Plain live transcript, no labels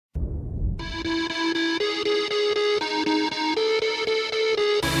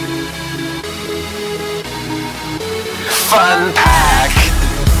Funpack.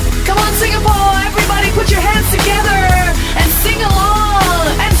 Come on, Singapore, everybody put your hands together and sing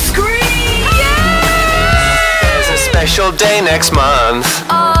along and scream. There's a special day next month,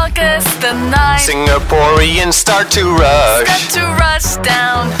 August the 9th. Singaporeans start to rush. Start to rush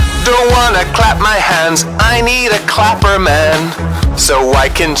down. Don't wanna clap my hands, I need a clapper man, so I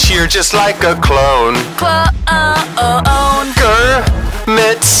can cheer just like a clone.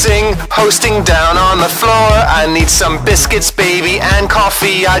 Kermit sing, hosting down on the floor. I need some biscuits, baby, and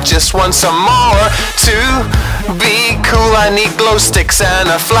coffee, I just want some more. To be cool, I need glow sticks and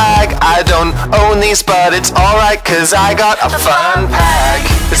a flag. I don't own these, but it's alright, cause I got a fun pack.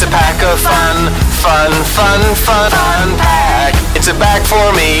 It's a pack of fun, fun, fun, fun, fun pack. It's a bag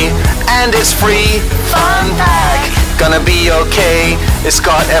for me, and it's free. Fun pack, gonna be okay. It's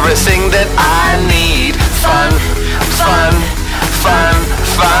got everything that I need. Fun